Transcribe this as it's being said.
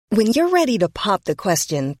When you're ready to pop the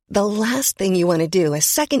question, the last thing you want to do is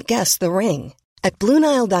second-guess the ring. At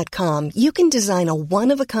BlueNile.com, you can design a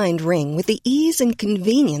one-of-a-kind ring with the ease and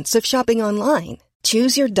convenience of shopping online.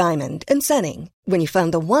 Choose your diamond and setting. When you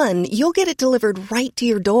find the one, you'll get it delivered right to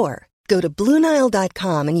your door. Go to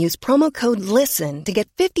BlueNile.com and use promo code LISTEN to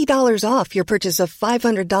get $50 off your purchase of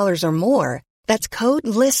 $500 or more. That's code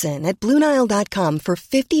LISTEN at BlueNile.com for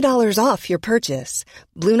 $50 off your purchase.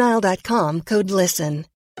 BlueNile.com, code LISTEN.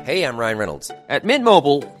 Hey, I'm Ryan Reynolds. At Mint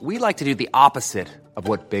Mobile, we like to do the opposite of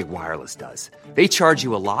what Big Wireless does. They charge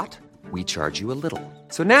you a lot, we charge you a little.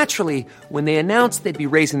 So naturally, when they announced they'd be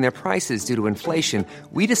raising their prices due to inflation,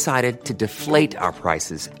 we decided to deflate our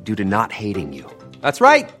prices due to not hating you. That's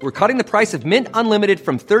right. We're cutting the price of Mint Unlimited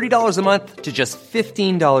from $30 a month to just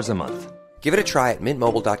 $15 a month. Give it a try at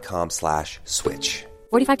mintmobile.com/switch.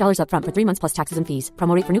 $45 up front for 3 months plus taxes and fees.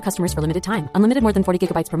 Promo rate for new customers for limited time. Unlimited more than 40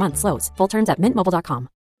 gigabytes per month. Slows full terms at mintmobile.com.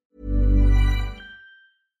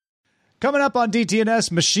 Coming up on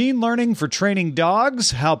DTNS, machine learning for training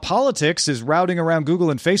dogs, how politics is routing around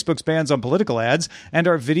Google and Facebook's bans on political ads, and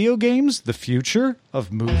are video games the future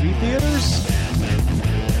of movie theaters?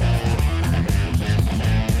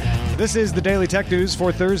 This is the Daily Tech News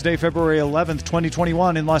for Thursday, February 11th,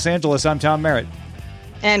 2021 in Los Angeles. I'm Tom Merritt.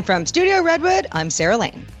 And from Studio Redwood, I'm Sarah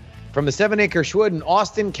Lane. From the 7 Acre Schwood in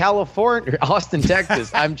Austin, Texas,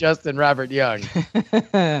 I'm Justin Robert Young.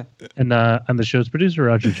 And I'm the show's producer,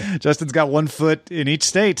 Roger. Justin's got 1 foot in each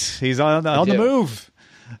state. He's on the move.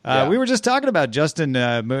 We were just talking about Justin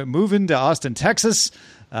moving to Austin, Texas.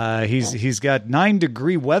 He's got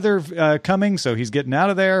 9-degree weather coming, so he's getting out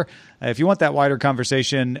of there. If you want that wider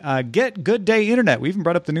conversation, get Good Day Internet. We even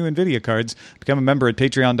brought up the new NVIDIA cards. Become a member at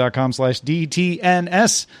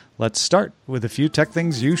patreon.com/DTNS. Let's start with a few tech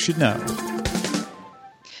things you should know.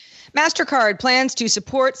 MasterCard plans to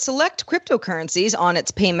support select cryptocurrencies on its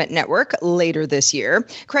payment network later this year.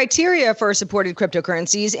 Criteria for supported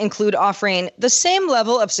cryptocurrencies include offering the same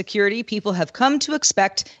level of security people have come to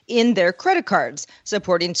expect in their credit cards,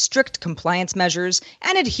 supporting strict compliance measures,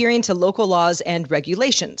 and adhering to local laws and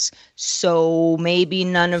regulations. So maybe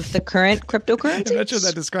none of the current cryptocurrencies? I'm not sure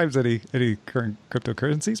that describes any current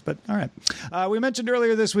cryptocurrencies, but all right. We mentioned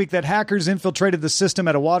earlier this week that hackers infiltrated the system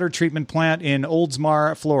at a water treatment plant in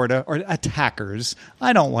Oldsmar, Florida. Or attackers.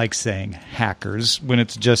 I don't like saying hackers when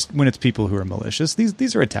it's people who are malicious.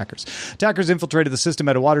 These are attackers. Attackers infiltrated the system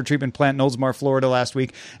at a water treatment plant in Oldsmar, Florida last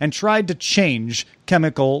week and tried to change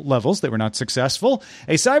chemical levels. They were not successful.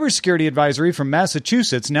 A cybersecurity advisory from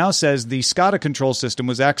Massachusetts now says the SCADA control system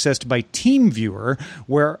was accessed by TeamViewer,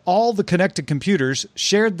 where all the connected computers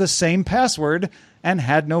shared the same password and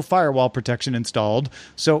had no firewall protection installed,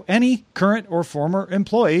 so any current or former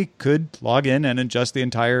employee could log in and adjust the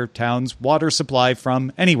entire town's water supply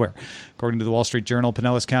from anywhere. According to the Wall Street Journal,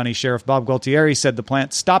 Pinellas County Sheriff Bob Gualtieri said the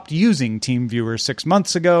plant stopped using TeamViewer 6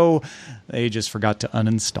 months ago. They just forgot to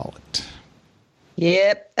uninstall it.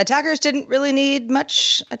 Yep. Attackers didn't really need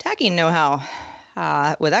much attacking know-how.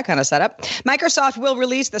 With that kind of setup. Microsoft will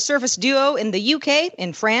release the Surface Duo in the UK,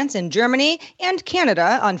 in France, in Germany, and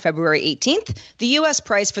Canada on February 18th. The US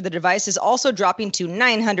price for the device is also dropping to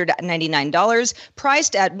 $999,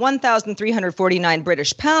 priced at 1,349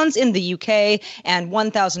 British pounds in the UK and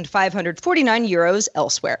 1,549 euros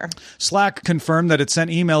elsewhere. Slack confirmed that it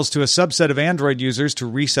sent emails to a subset of Android users to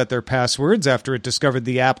reset their passwords after it discovered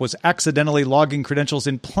the app was accidentally logging credentials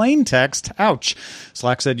in plain text. Ouch.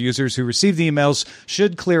 Slack said users who received the emails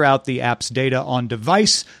should clear out the app's data on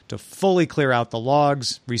device to fully clear out the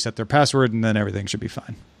logs, reset their password, and then everything should be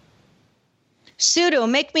fine. Sudo,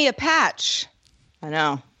 make me a patch. I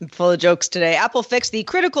know. I'm full of jokes today. Apple fixed the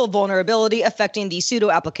critical vulnerability affecting the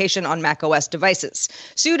sudo application on macOS devices.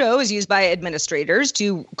 Sudo is used by administrators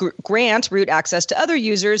to grant root access to other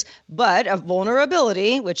users, but a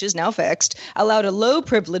vulnerability, which is now fixed, allowed a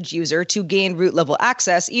low-privileged user to gain root-level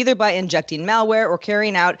access either by injecting malware or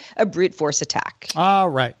carrying out a brute force attack.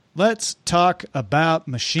 All right. Let's talk about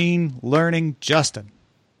machine learning, Justin.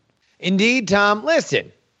 Indeed, Tom.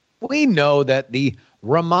 Listen, we know that the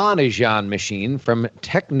Ramanujan machine from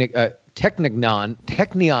Technion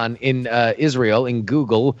in Israel, in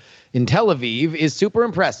Google, in Tel Aviv, is super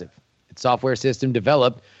impressive. Its software system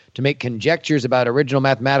developed to make conjectures about original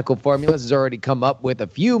mathematical formulas has already come up with a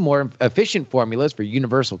few more efficient formulas for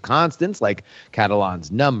universal constants like Catalan's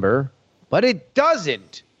number. But it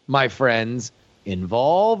doesn't, my friends,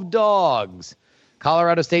 involve dogs.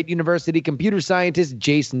 Colorado State University computer scientists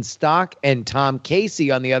Jason Stock and Tom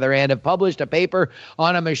Casey, on the other hand, have published a paper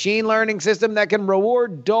on a machine learning system that can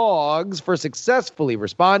reward dogs for successfully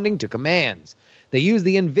responding to commands. They use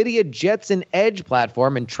the NVIDIA Jetson Edge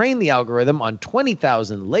platform and train the algorithm on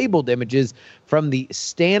 20,000 labeled images from the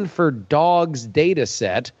Stanford Dogs data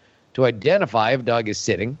set to identify if a dog is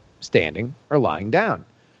sitting, standing, or lying down.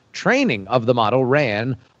 Training of the model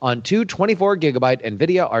ran on two 24-gigabyte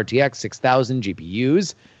NVIDIA RTX 6000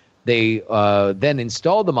 GPUs. They then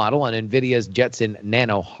installed the model on NVIDIA's Jetson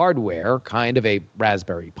Nano hardware, kind of a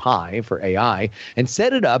Raspberry Pi for AI, and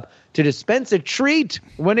set it up to dispense a treat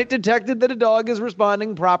when it detected that a dog is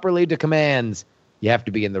responding properly to commands. You have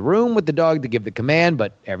to be in the room with the dog to give the command,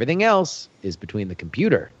 but everything else is between the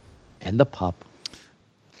computer and the pup.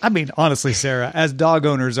 I mean, honestly, Sarah, as dog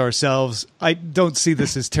owners ourselves, I don't see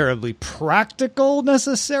this as terribly practical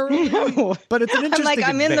necessarily. No. But it's an interesting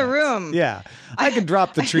I'm in the room. Yeah. I can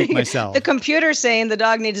drop the treat myself. The computer's saying the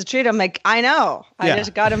dog needs a treat. I'm like, I know. I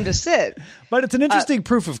just got him to sit. But it's an interesting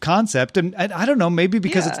proof of concept. And I don't know, maybe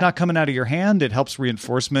because it's not coming out of your hand, it helps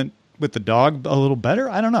reinforcement with the dog a little better.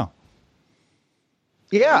 I don't know.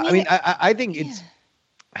 Yeah. I think it's...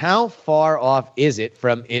 How far off is it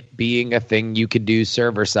from it being a thing you could do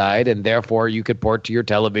server side and therefore you could port to your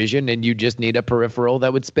television and you just need a peripheral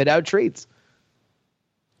that would spit out treats?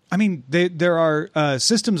 I mean, there are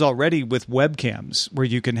systems already with webcams where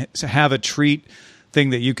you can have a treat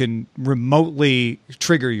thing that you can remotely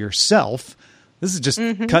trigger yourself. This is just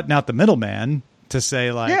cutting out the middleman to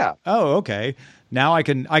say like, oh, okay, now I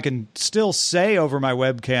can still say over my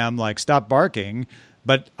webcam, like, stop barking,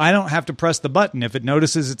 but I don't have to press the button. If it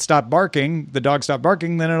notices it stopped barking, the dog stopped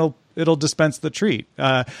barking, then it'll dispense the treat.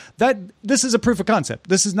 This is a proof of concept.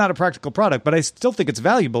 This is not a practical product, but I still think it's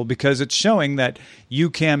valuable because it's showing that you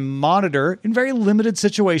can monitor in very limited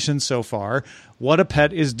situations so far what a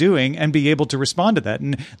pet is doing and be able to respond to that.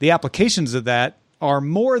 And the applications of that are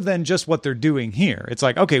more than just what they're doing here. It's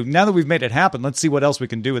like, okay, now that we've made it happen, let's see what else we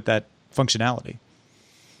can do with that functionality.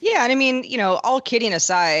 Yeah, and I mean, all kidding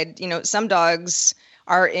aside, some dogs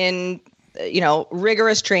are in,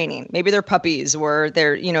 rigorous training. Maybe they're puppies or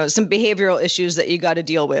they're, some behavioral issues that you got to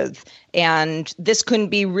deal with. And this can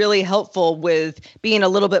be really helpful with being a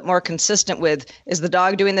little bit more consistent with, is the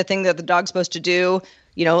dog doing the thing that the dog's supposed to do?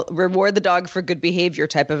 Reward the dog for good behavior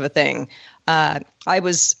type of a thing.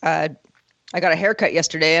 I got a haircut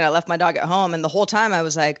yesterday and I left my dog at home. And the whole time I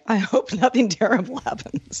was like, I hope nothing terrible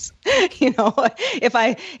happens. If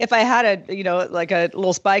I had like a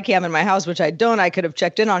little spy cam in my house, which I don't, I could have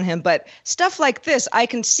checked in on him. But stuff like this, I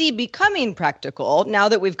can see becoming practical now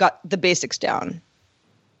that we've got the basics down.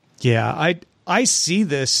 Yeah, I see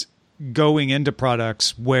this going into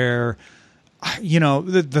products where,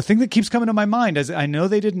 the thing that keeps coming to my mind is I know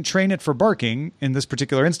they didn't train it for barking in this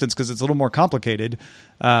particular instance because it's a little more complicated,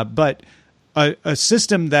 but a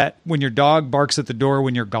system that when your dog barks at the door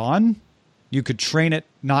when you're gone, you could train it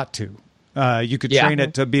not to. You could train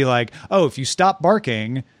it to be like, oh, if you stop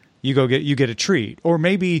barking, you get a treat. Or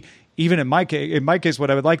maybe even in my case,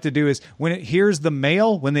 what I would like to do is when it hears the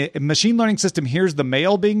mail, when the machine learning system hears the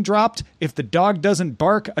mail being dropped, if the dog doesn't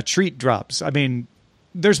bark, a treat drops. I mean,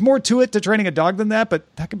 there's more to it to training a dog than that,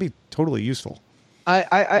 but that could be totally useful.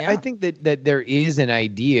 I think that there is an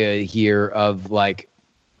idea here of like,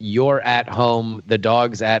 you're at home, the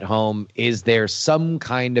dog's at home. Is there some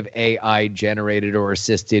kind of AI generated or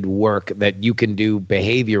assisted work that you can do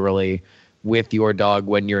behaviorally with your dog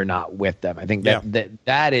when you're not with them? I think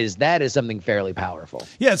that is something fairly powerful.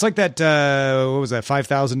 Yeah, it's like that. What was that?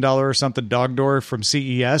 $5,000 or something dog door from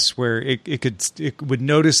CES, where it would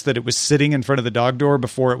notice that it was sitting in front of the dog door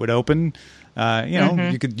before it would open.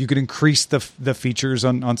 You could increase the features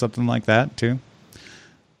on something like that too.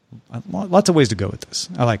 Lots of ways to go with this.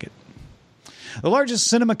 I like it. The largest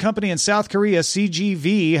cinema company in South Korea,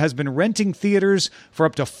 CGV, has been renting theaters for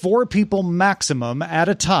up to 4 people maximum at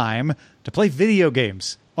a time to play video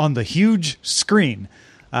games on the huge screen.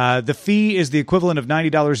 The fee is the equivalent of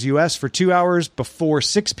 $90 US for 2 hours before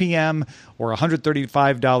 6 p.m. or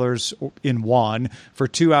 $135 in won for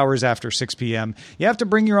 2 hours after 6 p.m. You have to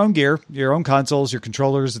bring your own gear, your own consoles, your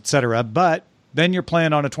controllers, etc., but then you're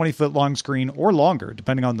playing on a 20-foot long screen or longer,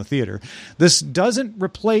 depending on the theater. This doesn't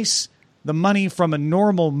replace the money from a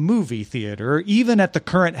normal movie theater, even at the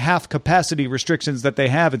current half-capacity restrictions that they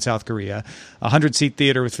have in South Korea. A 100-seat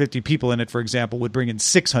theater with 50 people in it, for example, would bring in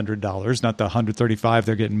 $600, not the $135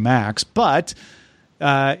 they're getting max. But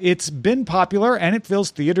it's been popular, and it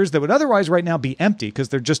fills theaters that would otherwise right now be empty because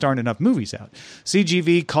there just aren't enough movies out.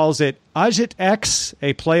 CGV calls it Ajit X,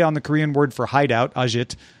 a play on the Korean word for hideout,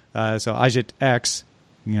 Ajit. So Ajit X,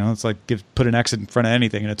 It's like put an X in front of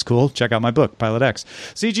anything and it's cool. Check out my book, Pilot X.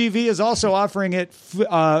 CGV is also offering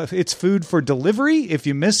its food for delivery. If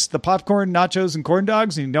you miss the popcorn, nachos, and corn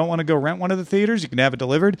dogs and you don't want to go rent one of the theaters, you can have it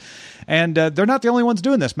delivered. And they're not the only ones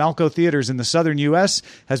doing this. Malco Theaters in the southern U.S.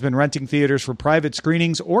 has been renting theaters for private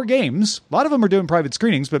screenings or games. A lot of them are doing private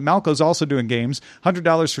screenings, but Malco's also doing games.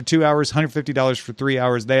 $100 for 2 hours, $150 for 3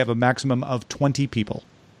 hours. They have a maximum of 20 people.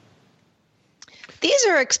 These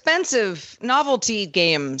are expensive novelty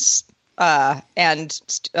games and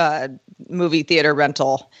movie theater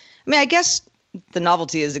rental. I mean, I guess the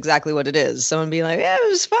novelty is exactly what it is. Someone being like, yeah, it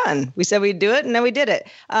was fun. We said we'd do it, and then we did it.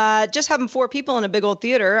 Just having 4 people in a big old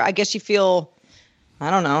theater, I guess you feel,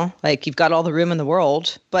 I don't know, like you've got all the room in the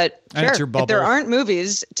world. But sure, if there aren't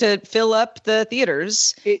movies to fill up the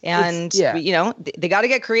theaters, they got to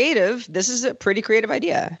get creative. This is a pretty creative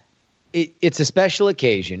idea. It's a special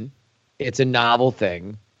occasion. It's a novel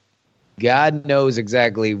thing. God knows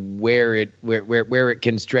exactly where it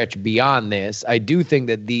can stretch beyond this. I do think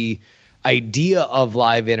that the idea of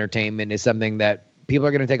live entertainment is something that people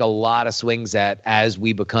are going to take a lot of swings at as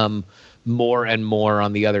we become more and more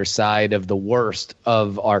on the other side of the worst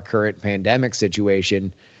of our current pandemic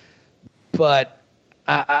situation. But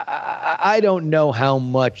I don't know how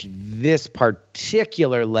much this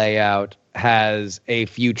particular layout has a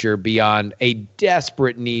future beyond a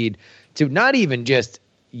desperate need to not even just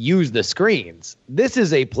use the screens. This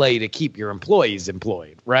is a play to keep your employees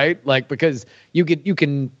employed, right? Like, because you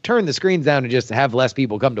can turn the screens down and just have less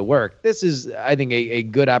people come to work. This is, I think, a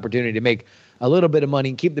good opportunity to make a little bit of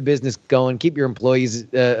money, keep the business going, keep your employees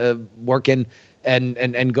working,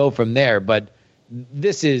 and go from there. But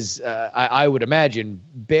this is, I would imagine,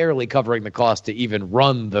 barely covering the cost to even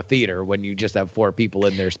run the theater when you just have 4 people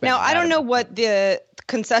in there. Now, I don't know what the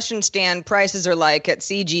concession stand prices are like at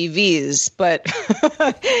CGVs, but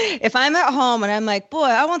if I'm at home and I'm like, boy,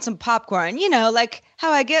 I want some popcorn, like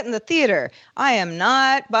how I get in the theater, I am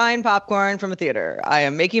not buying popcorn from a theater. I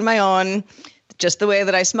am making my own, just the way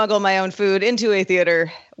that I smuggle my own food into a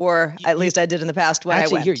theater, or at least I did in the past when I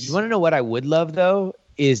went. Here, you want to know what I would love, though?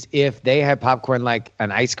 Is if they had popcorn like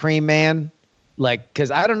an ice cream man, like,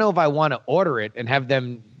 because I don't know if I want to order it and have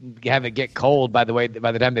it get cold by the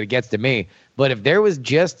time that it gets to me. But if there was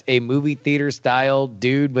just a movie theater style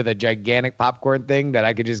dude with a gigantic popcorn thing that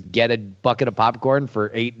I could just get a bucket of popcorn for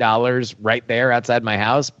 $8 right there outside my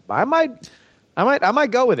house, I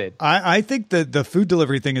might go with it. I think that the food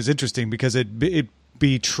delivery thing is interesting because it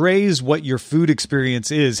betrays what your food experience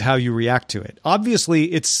is, how you react to it. Obviously,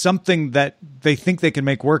 it's something that they think they can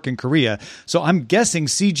make work in Korea. So I'm guessing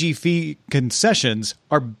CGV concessions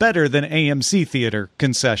are better than AMC theater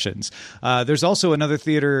concessions. There's also another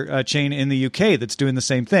theater chain in the UK that's doing the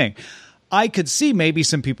same thing. I could see maybe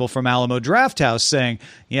some people from Alamo Drafthouse saying,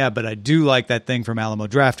 yeah, but I do like that thing from Alamo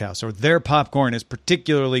Drafthouse, or their popcorn is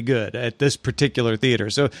particularly good at this particular theater.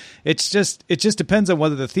 So it just depends on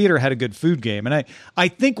whether the theater had a good food game. And I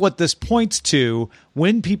think what this points to,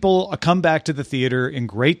 when people come back to the theater in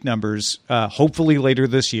great numbers, hopefully later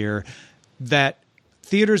this year, that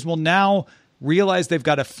theaters will now realize they've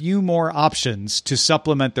got a few more options to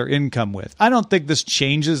supplement their income with. I don't think this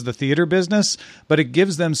changes the theater business, but it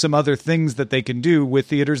gives them some other things that they can do with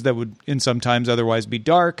theaters that would in sometimes otherwise be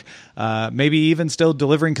dark, maybe even still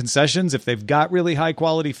delivering concessions if they've got really high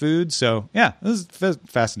quality food. So yeah, this is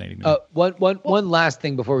fascinating. One last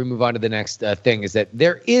thing before we move on to the next thing is that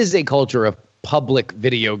there is a culture of public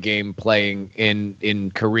video game playing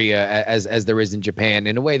in Korea as there is in Japan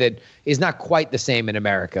in a way that is not quite the same in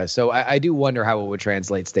America. So I do wonder how it would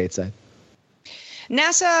translate stateside.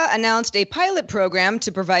 NASA announced a pilot program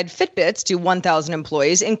to provide Fitbits to 1,000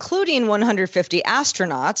 employees, including 150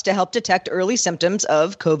 astronauts, to help detect early symptoms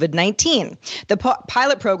of COVID-19. The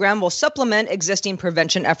pilot program will supplement existing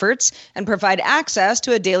prevention efforts and provide access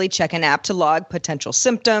to a daily check-in app to log potential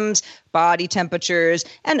symptoms, body temperatures,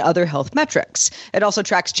 and other health metrics. It also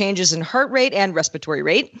tracks changes in heart rate and respiratory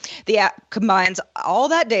rate. The app combines all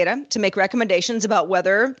that data to make recommendations about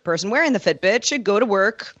whether the person wearing the Fitbit should go to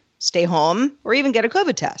work, stay home, or even get a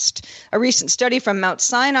COVID test. A recent study from Mount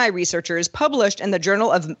Sinai researchers published in the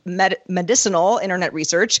Journal of Medicinal Internet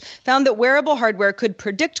Research found that wearable hardware could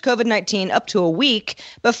predict COVID-19 up to a week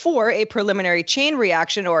before a preliminary chain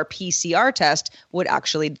reaction or PCR test would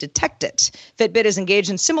actually detect it. Fitbit is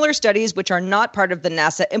engaged in similar studies, which are not part of the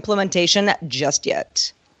NASA implementation just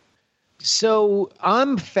yet. So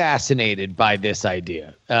I'm fascinated by this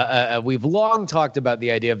idea. We've long talked about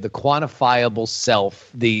the idea of the quantifiable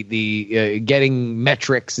self, the getting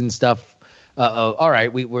metrics and stuff all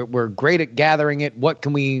right, we're great at gathering it. What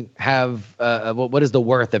can we have? What is the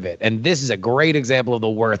worth of it? And this is a great example of the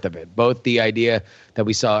worth of it. Both the idea that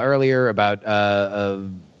we saw earlier about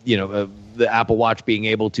the Apple Watch being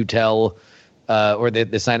able to tell, or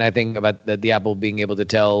the Sinai thing about the Apple being able to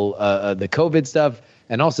tell the COVID stuff,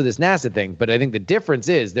 and also this NASA thing. But I think the difference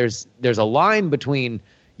is there's a line between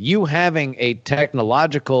you having a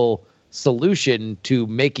technological solution to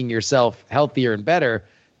making yourself healthier and better,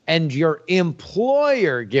 and your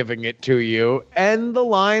employer giving it to you, and the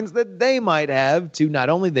lines that they might have to not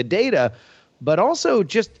only the data, but also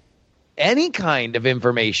just any kind of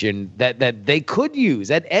information that they could use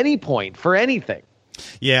at any point for anything.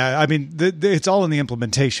 Yeah, I mean, it's all in the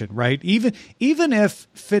implementation, right? Even if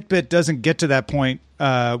Fitbit doesn't get to that point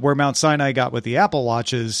where Mount Sinai got with the Apple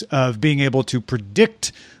Watches of being able to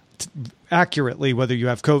predict accurately whether you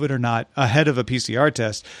have COVID or not ahead of a PCR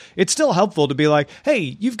test, it's still helpful to be like,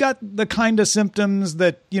 hey, you've got the kind of symptoms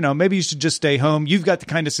that, maybe you should just stay home. You've got the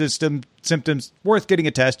kind of symptoms worth getting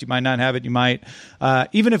a test. You might not have it. You might.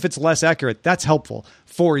 Even if it's less accurate, that's helpful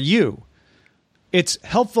for you. It's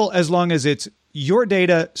helpful as long as it's your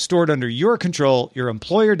data stored under your control, your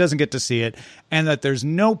employer doesn't get to see it, and that there's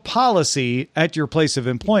no policy at your place of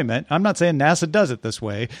employment. I'm not saying NASA does it this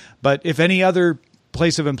way, but if any other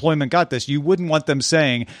place of employment got this, you wouldn't want them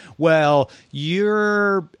saying, well,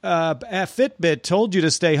 your Fitbit told you to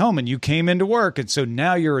stay home and you came into work, and so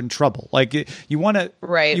now you're in trouble. Like, you want to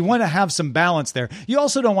have some balance there. You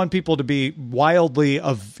also don't want people to be wildly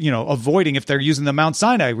avoiding, if they're using the Mount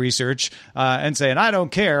Sinai research and saying, I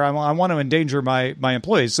don't care, I want to endanger my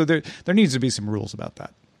employees. So there needs to be some rules about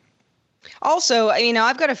that. Also,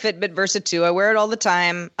 I've got a Fitbit Versa 2. I wear it all the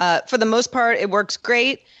time. For the most part, it works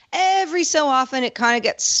great. Every so often, it kind of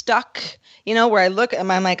gets stuck, where I look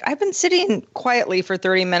and I'm like, I've been sitting quietly for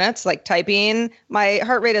 30 minutes, like typing. My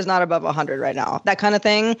heart rate is not above 100 right now, that kind of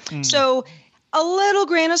thing. So a little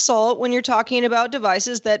grain of salt when you're talking about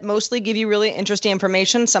devices that mostly give you really interesting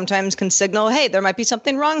information sometimes can signal, hey, there might be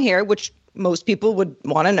something wrong here, which most people would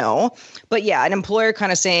want to know. But yeah, an employer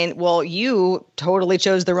kind of saying, well, you totally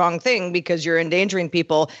chose the wrong thing because you're endangering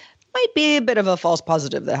people, might be a bit of a false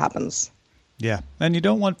positive that happens. Yeah, and you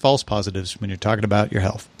don't want false positives when you're talking about your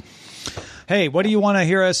health. Hey, what do you want to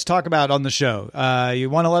hear us talk about on the show?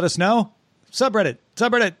 You want to let us know? Subreddit,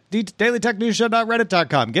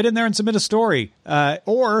 dailytechnewsshow.reddit.com. Get in there and submit a story.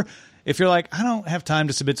 Or if you're like, I don't have time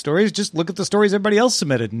to submit stories, just look at the stories everybody else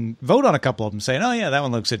submitted and vote on a couple of them, saying, oh, yeah, that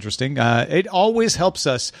one looks interesting. It always helps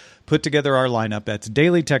us put together our lineup. That's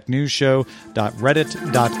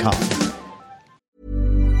dailytechnewsshow.reddit.com.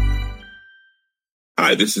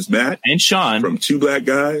 Hi, this is Matt and Sean from Two Black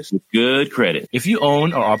Guys with Good Credit. If you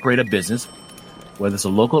own or operate a business, whether it's a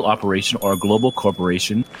local operation or a global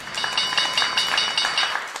corporation,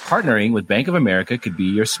 partnering with Bank of America could be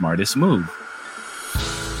your smartest move.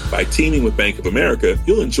 By teaming with Bank of America,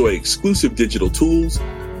 you'll enjoy exclusive digital tools,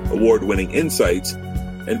 award-winning insights,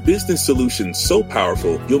 and business solutions so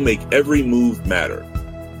powerful you'll make every move matter.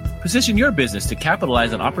 Position your business to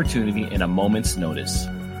capitalize on opportunity in a moment's notice.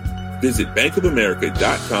 Visit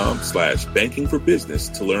bankofamerica.com/banking for business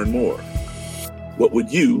to learn more. What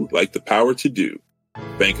would you like the power to do?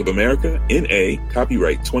 Bank of America, N.A.,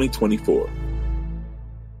 copyright 2024.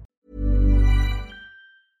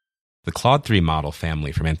 The Claude 3 model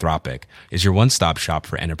family from Anthropic is your one-stop shop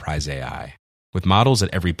for enterprise AI. With models at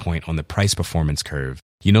every point on the price-performance curve,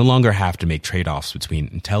 you no longer have to make trade-offs between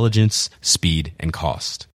intelligence, speed, and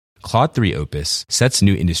cost. Claude 3 Opus sets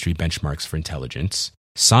new industry benchmarks for intelligence.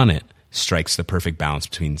 Sonnet strikes the perfect balance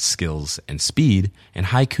between skills and speed, and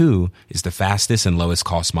Haiku is the fastest and lowest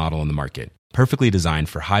cost model on the market, perfectly designed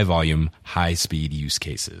for high-volume, high-speed use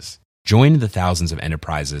cases. Join the thousands of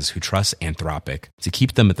enterprises who trust Anthropic to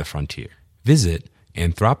keep them at the frontier. Visit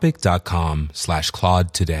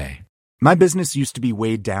anthropic.com/Claude today. My business used to be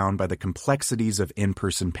weighed down by the complexities of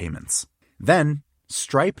in-person payments. Then,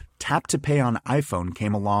 Stripe Tap to Pay on iPhone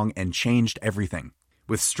came along and changed everything.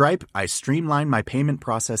 With Stripe, I streamlined my payment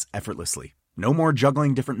process effortlessly. No more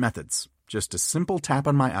juggling different methods. Just a simple tap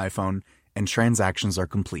on my iPhone and transactions are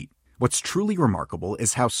complete. What's truly remarkable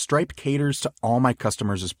is how Stripe caters to all my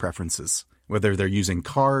customers' preferences. Whether they're using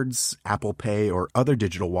cards, Apple Pay, or other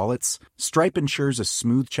digital wallets, Stripe ensures a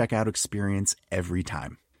smooth checkout experience every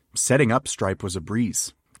time. Setting up Stripe was a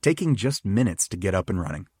breeze, taking just minutes to get up and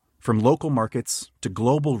running. From local markets to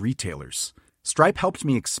global retailers, Stripe helped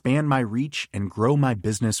me expand my reach and grow my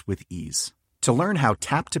business with ease. To learn how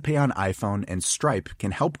Tap to Pay on iPhone and Stripe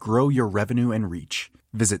can help grow your revenue and reach,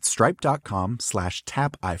 visit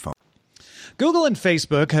stripe.com/tapiphone. Google and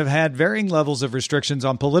Facebook have had varying levels of restrictions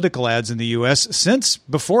on political ads in the U.S. since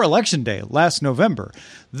before Election Day last November.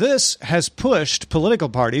 This has pushed political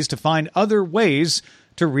parties to find other ways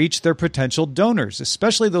to reach their potential donors,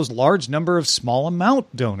 especially those large number of small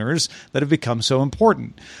amount donors that have become so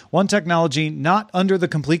important. One technology not under the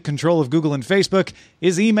complete control of Google and Facebook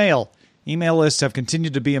is email. Email lists have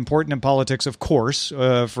continued to be important in politics, of course,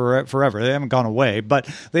 forever. They haven't gone away, but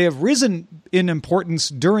they have risen in importance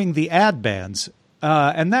during the ad bans.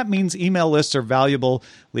 And that means email lists are valuable,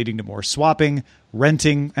 leading to more swapping,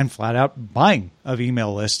 renting, and flat-out buying of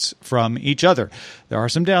email lists from each other. There are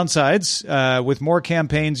some downsides. With more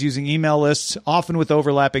campaigns using email lists, often with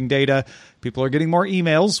overlapping data, people are getting more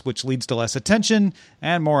emails, which leads to less attention,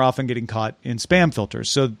 and more often getting caught in spam filters.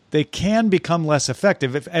 So they can become less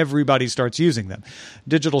effective if everybody starts using them.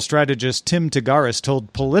 Digital strategist Tim Tagaris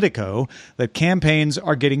told Politico that campaigns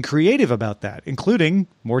are getting creative about that, including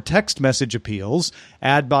more text message appeals,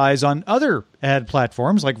 ad buys on other ad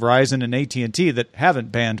platforms like Verizon and AT&T that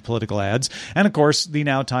haven't banned political ads, and of course, the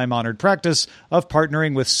now time-honored practice of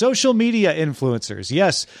partnering with social media influencers.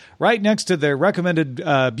 Yes, right next to their recommended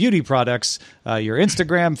beauty products, your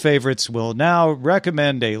Instagram favorites will now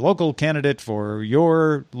recommend a local candidate for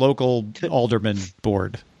your local alderman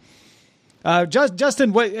board.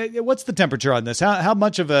 Justin, what's the temperature on this? How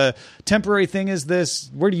much of a temporary thing is this?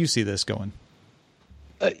 Where do you see this going?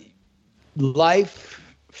 Life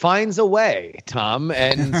finds a way, Tom,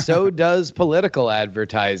 and so does political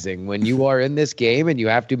advertising. When you are in this game and you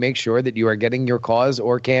have to make sure that you are getting your cause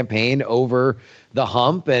or campaign over the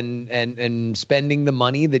hump and spending the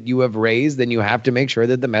money that you have raised, then you have to make sure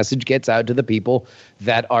that the message gets out to the people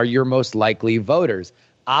that are your most likely voters.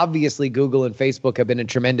 Obviously, Google and Facebook have been a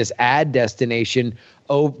tremendous ad destination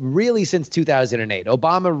really since 2008.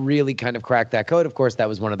 Obama really kind of cracked that code. Of course, that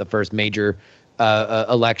was one of the first major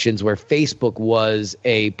elections where Facebook was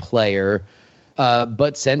a player.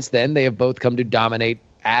 But since then, they have both come to dominate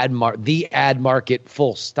the ad market,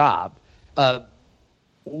 full stop.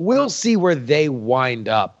 We'll see where they wind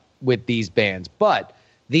up with these bans. But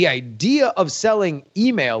the idea of selling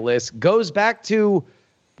email lists goes back to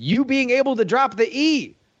you being able to drop the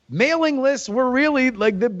E. Mailing lists were really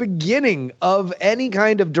like the beginning of any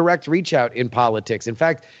kind of direct reach out in politics. In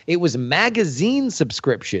fact, it was magazine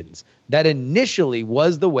subscriptions that initially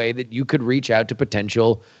was the way that you could reach out to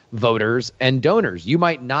potential voters and donors. You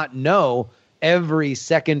might not know every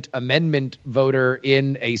Second Amendment voter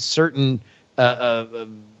in a certain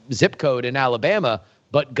zip code in Alabama,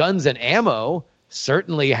 but Guns and Ammo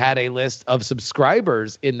certainly had a list of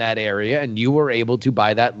subscribers in that area, and you were able to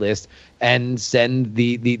buy that list and send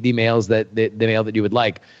the mail that you would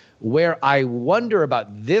like. Where I wonder about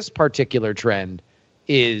this particular trend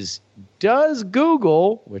is, does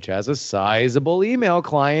Google, which has a sizable email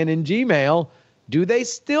client in Gmail, do they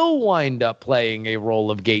still wind up playing a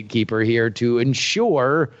role of gatekeeper here to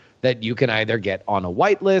ensure that you can either get on a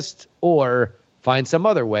whitelist or find some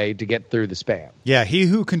other way to get through the spam? Yeah, he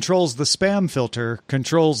who controls the spam filter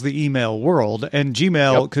controls the email world, and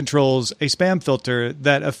Gmail controls a spam filter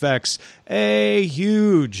that affects a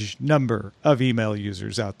huge number of email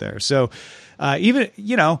users out there. So even,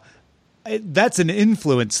 that's an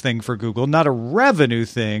influence thing for Google, not a revenue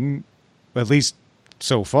thing, at least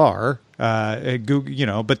so far.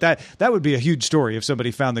 Google, but that would be a huge story if somebody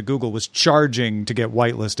found that Google was charging to get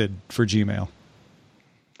whitelisted for Gmail.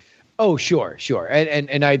 Oh, sure.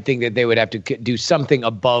 And I think that they would have to do something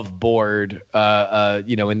above board,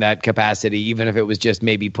 in that capacity, even if it was just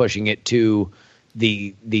maybe pushing it to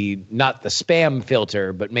the not the spam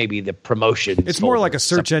filter, but maybe the promotions. It's more like a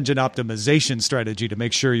search engine optimization strategy to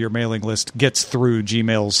make sure your mailing list gets through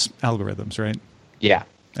Gmail's algorithms, right? Yeah.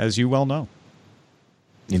 As you well know.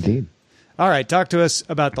 Indeed. All right. Talk to us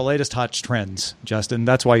about the latest hot trends, Justin.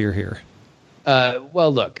 That's why you're here.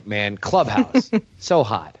 Well, look, man, Clubhouse, so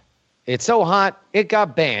hot. It's so hot, it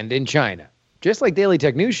got banned in China, just like Daily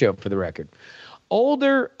Tech News Show, for the record.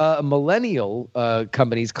 Older millennial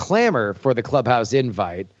companies clamor for the Clubhouse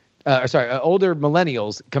invite. Older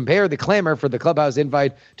millennials compare the clamor for the Clubhouse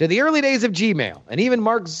invite to the early days of Gmail. And even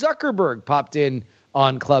Mark Zuckerberg popped in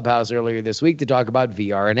on Clubhouse earlier this week to talk about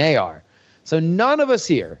VR and AR. So none of us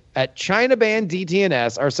here at China-banned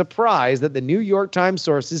DTNS are surprised that the New York Times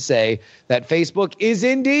sources say that Facebook is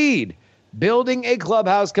indeed building a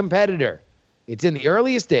Clubhouse competitor. It's in the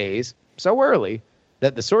earliest days, so early,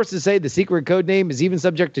 that the sources say the secret code name is even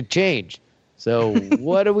subject to change. So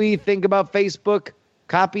what do we think about Facebook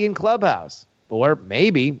copying Clubhouse? Or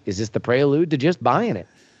maybe, is this the prelude to just buying it?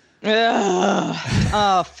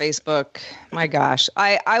 Oh, Facebook. My gosh.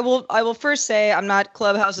 I will first say I'm not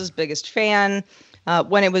Clubhouse's biggest fan.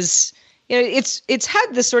 When it was it's had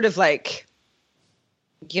this sort of like,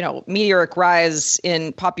 meteoric rise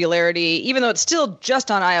in popularity, even though it's still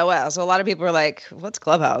just on iOS. A lot of people are like, what's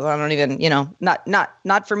Clubhouse? I don't even,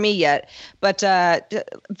 not for me yet, but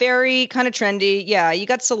very kind of trendy. Yeah. You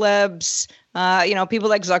got celebs, people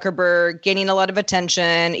like Zuckerberg gaining a lot of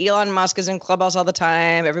attention. Elon Musk is in Clubhouse all the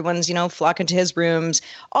time. Everyone's, flocking to his rooms,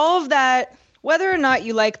 all of that. Whether or not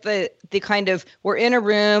you like the kind of, we're in a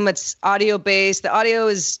room, it's audio based. The audio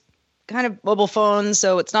is kind of mobile phones,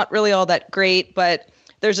 so it's not really all that great, but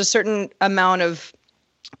there's a certain amount of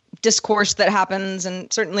discourse that happens,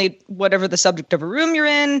 and certainly whatever the subject of a room you're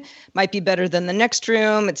in might be better than the next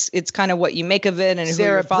room. It's kind of what you make of it and Sarah,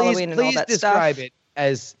 who you're following and all that stuff. Please describe it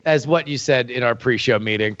as what you said in our pre-show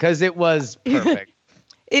meeting, because it was perfect.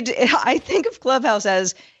 I think of Clubhouse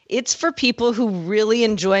as it's for people who really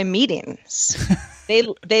enjoy meetings.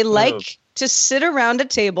 They like to sit around a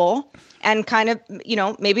table and kind of,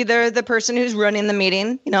 maybe they're the person who's running the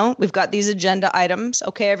meeting. We've got these agenda items.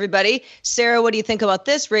 Okay, everybody. Sarah, what do you think about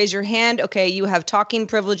this? Raise your hand. Okay, you have talking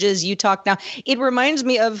privileges. You talk now. It reminds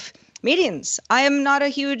me of meetings. I am not a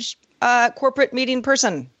huge corporate meeting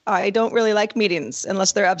person. I don't really like meetings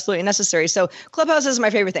unless they're absolutely necessary. So Clubhouse is my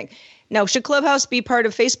favorite thing. Now, should Clubhouse be part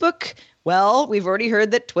of Facebook? Well, we've already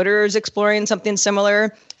heard that Twitter is exploring something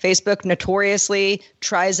similar. Facebook notoriously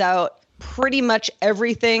tries out pretty much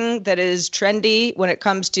everything that is trendy when it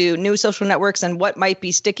comes to new social networks and what might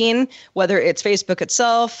be sticking, whether it's Facebook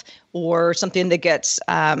itself or something that gets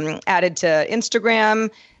added to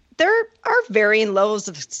Instagram. There are varying levels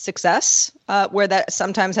of success where that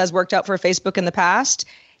sometimes has worked out for Facebook in the past.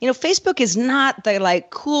 Facebook is not the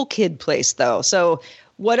like cool kid place though. So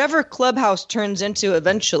whatever Clubhouse turns into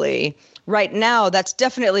eventually, right now, that's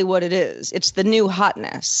definitely what it is. It's the new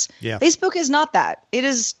hotness. Yeah. Facebook is not that. It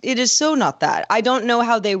is so not that. I don't know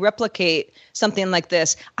how they replicate something like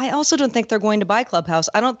this. I also don't think they're going to buy Clubhouse.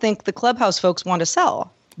 I don't think the Clubhouse folks want to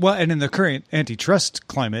sell. Well, and in the current antitrust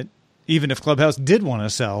climate, even if Clubhouse did want to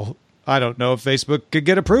sell, I don't know if Facebook could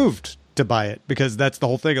get approved to buy it, because that's the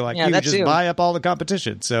whole thing. Like, you just buy up all the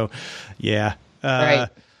competition. So, yeah. Right.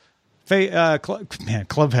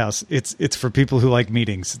 Clubhouse. It's for people who like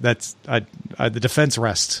meetings. That's the defense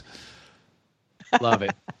rests. Love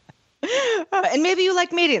it. And maybe you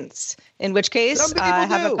like meetings, in which case I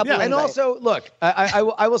have a couple. And also, look,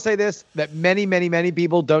 I will say this: that many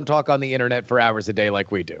people don't talk on the internet for hours a day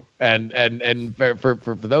like we do, and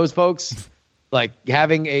for those folks, like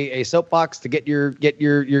having a soapbox to get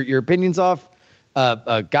your opinions off.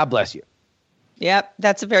 God bless you. Yep,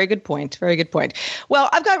 that's a very good point. Very good point. Well,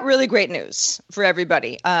 I've got really great news for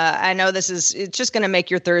everybody. I know it's just going to make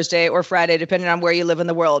your Thursday or Friday, depending on where you live in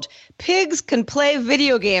the world. Pigs can play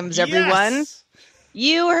video games, everyone. Yes!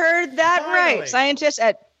 You heard that Finally. right. Scientists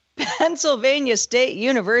at Pennsylvania State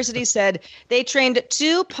University said they trained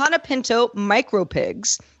 2 Panapinto micro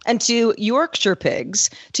pigs and 2 Yorkshire pigs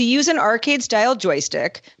to use an arcade-style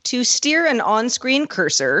joystick to steer an on-screen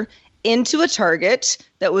cursor into a target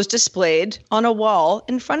that was displayed on a wall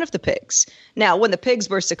in front of the pigs. Now, when the pigs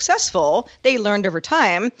were successful, they learned over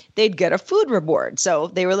time they'd get a food reward. So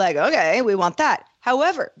they were like, okay, we want that.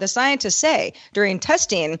 However, the scientists say during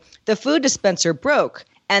testing, the food dispenser broke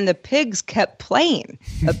and the pigs kept playing,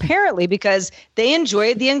 apparently because they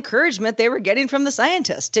enjoyed the encouragement they were getting from the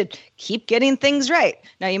scientists to keep getting things right.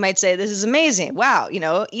 Now, you might say, this is amazing. Wow,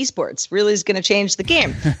 esports really is going to change the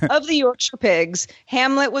game. Of the Yorkshire pigs,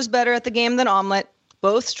 Hamlet was better at the game than Omelette.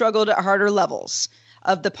 Both struggled at harder levels.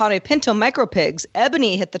 Of the Panapinto micro pigs,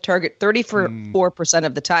 Ebony hit the target 34%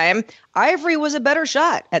 of the time. Ivory was a better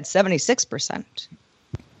shot at 76%.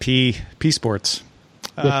 P sports.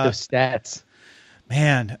 With those stats.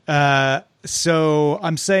 Man, so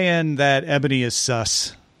I'm saying that Ebony is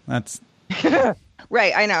sus. That's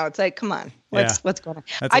right. I know. It's like, come on. What's going on?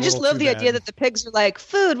 That's I just love the idea that the pigs are like,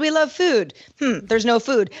 food. We love food. There's no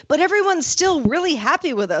food, but everyone's still really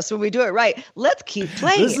happy with us when we do it right. Let's keep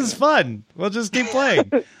playing. This is fun. We'll just keep playing.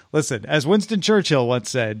 Listen, as Winston Churchill once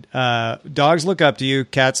said, dogs look up to you,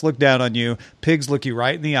 cats look down on you, pigs look you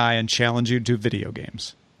right in the eye and challenge you to video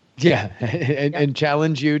games. Yeah, and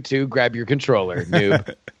challenge you to grab your controller,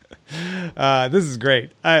 noob. This is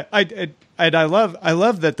great. I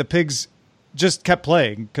love that the pigs just kept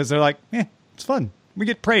playing because they're like, it's fun. We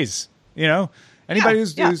get praise. Anybody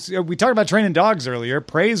who's we talked about training dogs earlier.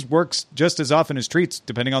 Praise works just as often as treats,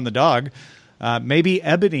 depending on the dog. Maybe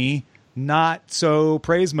Ebony not so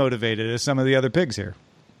praise motivated as some of the other pigs here.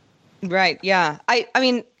 Right. Yeah. I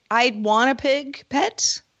mean, I want a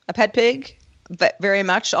pet pig. Very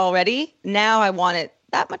much already. Now I want it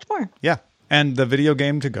that much more. Yeah. And the video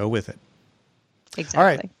game to go with it. Exactly. All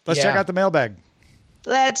right. Let's check out the mailbag.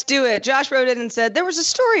 Let's do it. Josh wrote in and said, there was a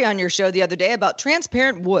story on your show the other day about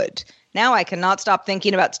transparent wood. Now I cannot stop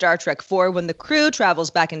thinking about Star Trek IV when the crew travels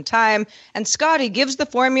back in time and Scotty gives the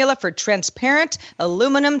formula for transparent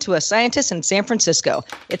aluminum to a scientist in San Francisco.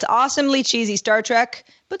 It's awesomely cheesy Star Trek,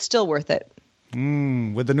 but still worth it.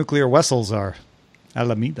 Where the nuclear vessels are.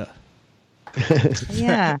 Alameda.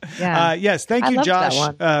 Yeah. Yes, thank you, Josh,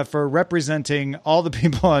 for representing all the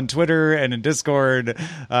people on Twitter and in Discord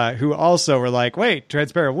who also were like, wait,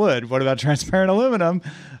 transparent wood, what about transparent aluminum?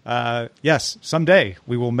 Yes, someday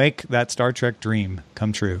we will make that Star Trek dream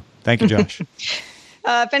come true. Thank you, Josh.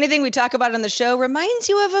 If anything we talk about on the show reminds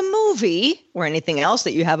you of a movie or anything else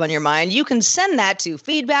that you have on your mind, you can send that to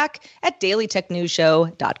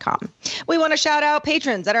feedback@dailytechnewsshow.com. We want to shout out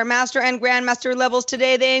patrons at our master and grandmaster levels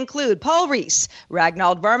today. They include Paul Reese,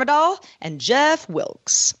 Ragnald Varmadal, and Jeff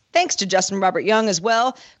Wilkes. Thanks to Justin Robert Young as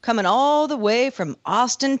well, coming all the way from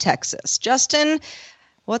Austin, Texas. Justin,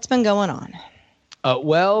 what's been going on?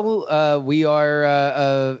 We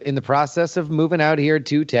are in the process of moving out here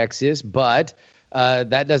to Texas, but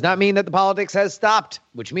that does not mean that the politics has stopped,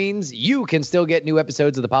 which means you can still get new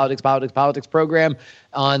episodes of the Politics program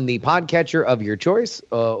on the podcatcher of your choice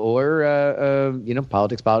or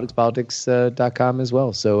politics.com as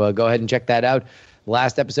well. So go ahead and check that out.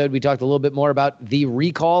 Last episode, we talked a little bit more about the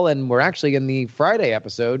recall, and we're actually in the Friday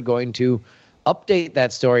episode going to update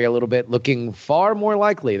that story a little bit, looking far more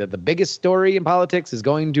likely that the biggest story in politics is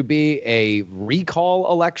going to be a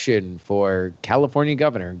recall election for California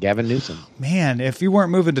Governor Gavin Newsom. Man, if you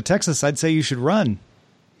weren't moving to Texas, I'd say you should run.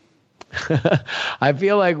 I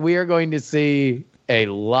feel like we are going to see a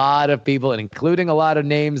lot of people, and including a lot of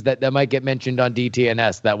names that might get mentioned on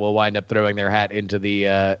DTNS, that will wind up throwing their hat into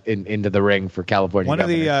the into the ring for California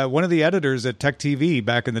governor. One of the editors at Tech TV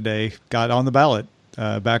back in the day got on the ballot.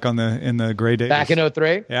 Back in the gray days. Back in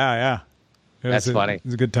 2003? Yeah. That's funny. It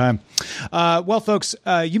was a good time. Well, folks,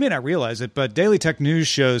 you may not realize it, but Daily Tech News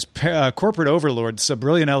Show's corporate overlord,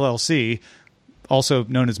 Brilliant LLC, also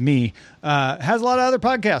known as me, has a lot of other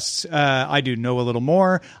podcasts. I do Know a Little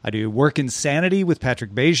More. I do Work Insanity with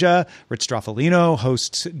Patrick Beja. Rich Straffolino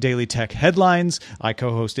hosts Daily Tech Headlines. I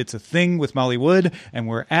co-host It's a Thing with Molly Wood, and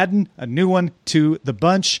we're adding a new one to the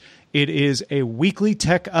bunch. It is a weekly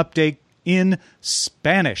tech update in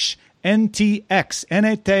Spanish. NTX,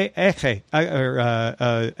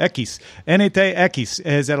 NTX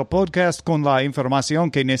es el podcast con la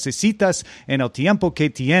información que necesitas en el tiempo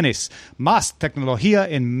que tienes. Más tecnología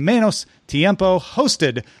en menos tiempo,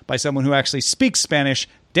 hosted by someone who actually speaks Spanish,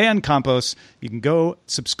 Dan Campos. You can go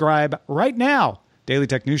subscribe right now,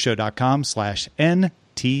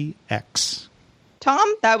 dailytechnewsshow.com/NTX.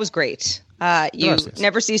 Tom, that was great. You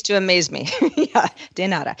never cease to amaze me. Yeah, de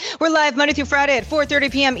nada. We're live Monday through Friday at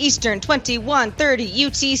 4:30 p.m. Eastern, 21:30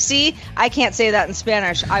 UTC. I can't say that in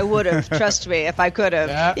Spanish. I would have. Trust me, if I could have.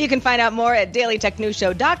 Yeah. You can find out more at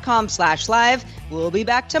dailytechnewsshow.com/live. We'll be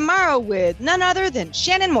back tomorrow with none other than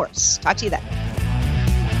Shannon Morse. Talk to you then.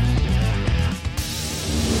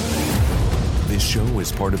 This show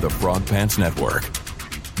is part of the Frog Pants Network.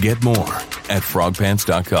 Get more at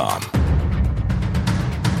frogpants.com.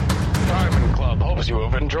 Diamond Club hopes you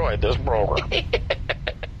have enjoyed this program.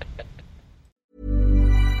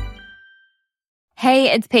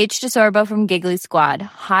 Hey, it's Paige DeSorbo from Giggly Squad.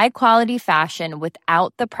 High quality fashion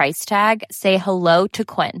without the price tag. Say hello to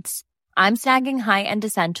Quince. I'm snagging high-end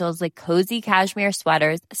essentials like cozy cashmere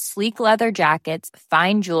sweaters, sleek leather jackets,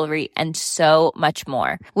 fine jewelry, and so much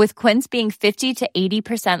more. With Quince being 50 to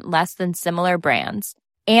 80% less than similar brands.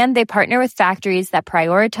 And they partner with factories that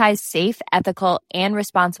prioritize safe, ethical, and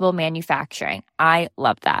responsible manufacturing. I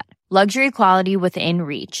love that. Luxury quality within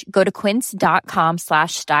reach. Go to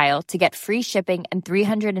quince.com/style to get free shipping and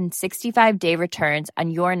 365-day returns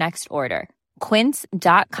on your next order.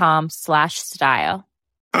 Quince.com/style.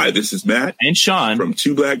 Hi, this is Matt and Sean from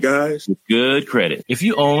Two Black Guys with Good Credit. If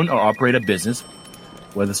you own or operate a business,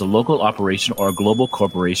 whether it's a local operation or a global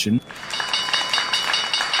corporation,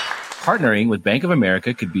 partnering with Bank of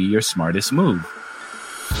America could be your smartest move.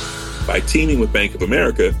 By teaming with Bank of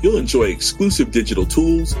America, you'll enjoy exclusive digital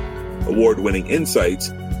tools, award-winning insights,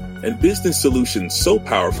 and business solutions so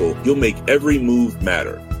powerful you'll make every move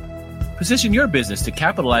matter. Position your business to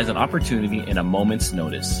capitalize on opportunity in a moment's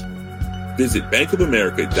notice. Visit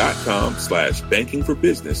bankofamerica.com/banking for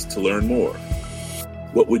business to learn more.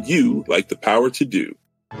 What would you like the power to do?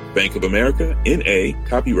 Bank of America, N.A.,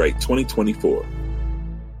 copyright 2024.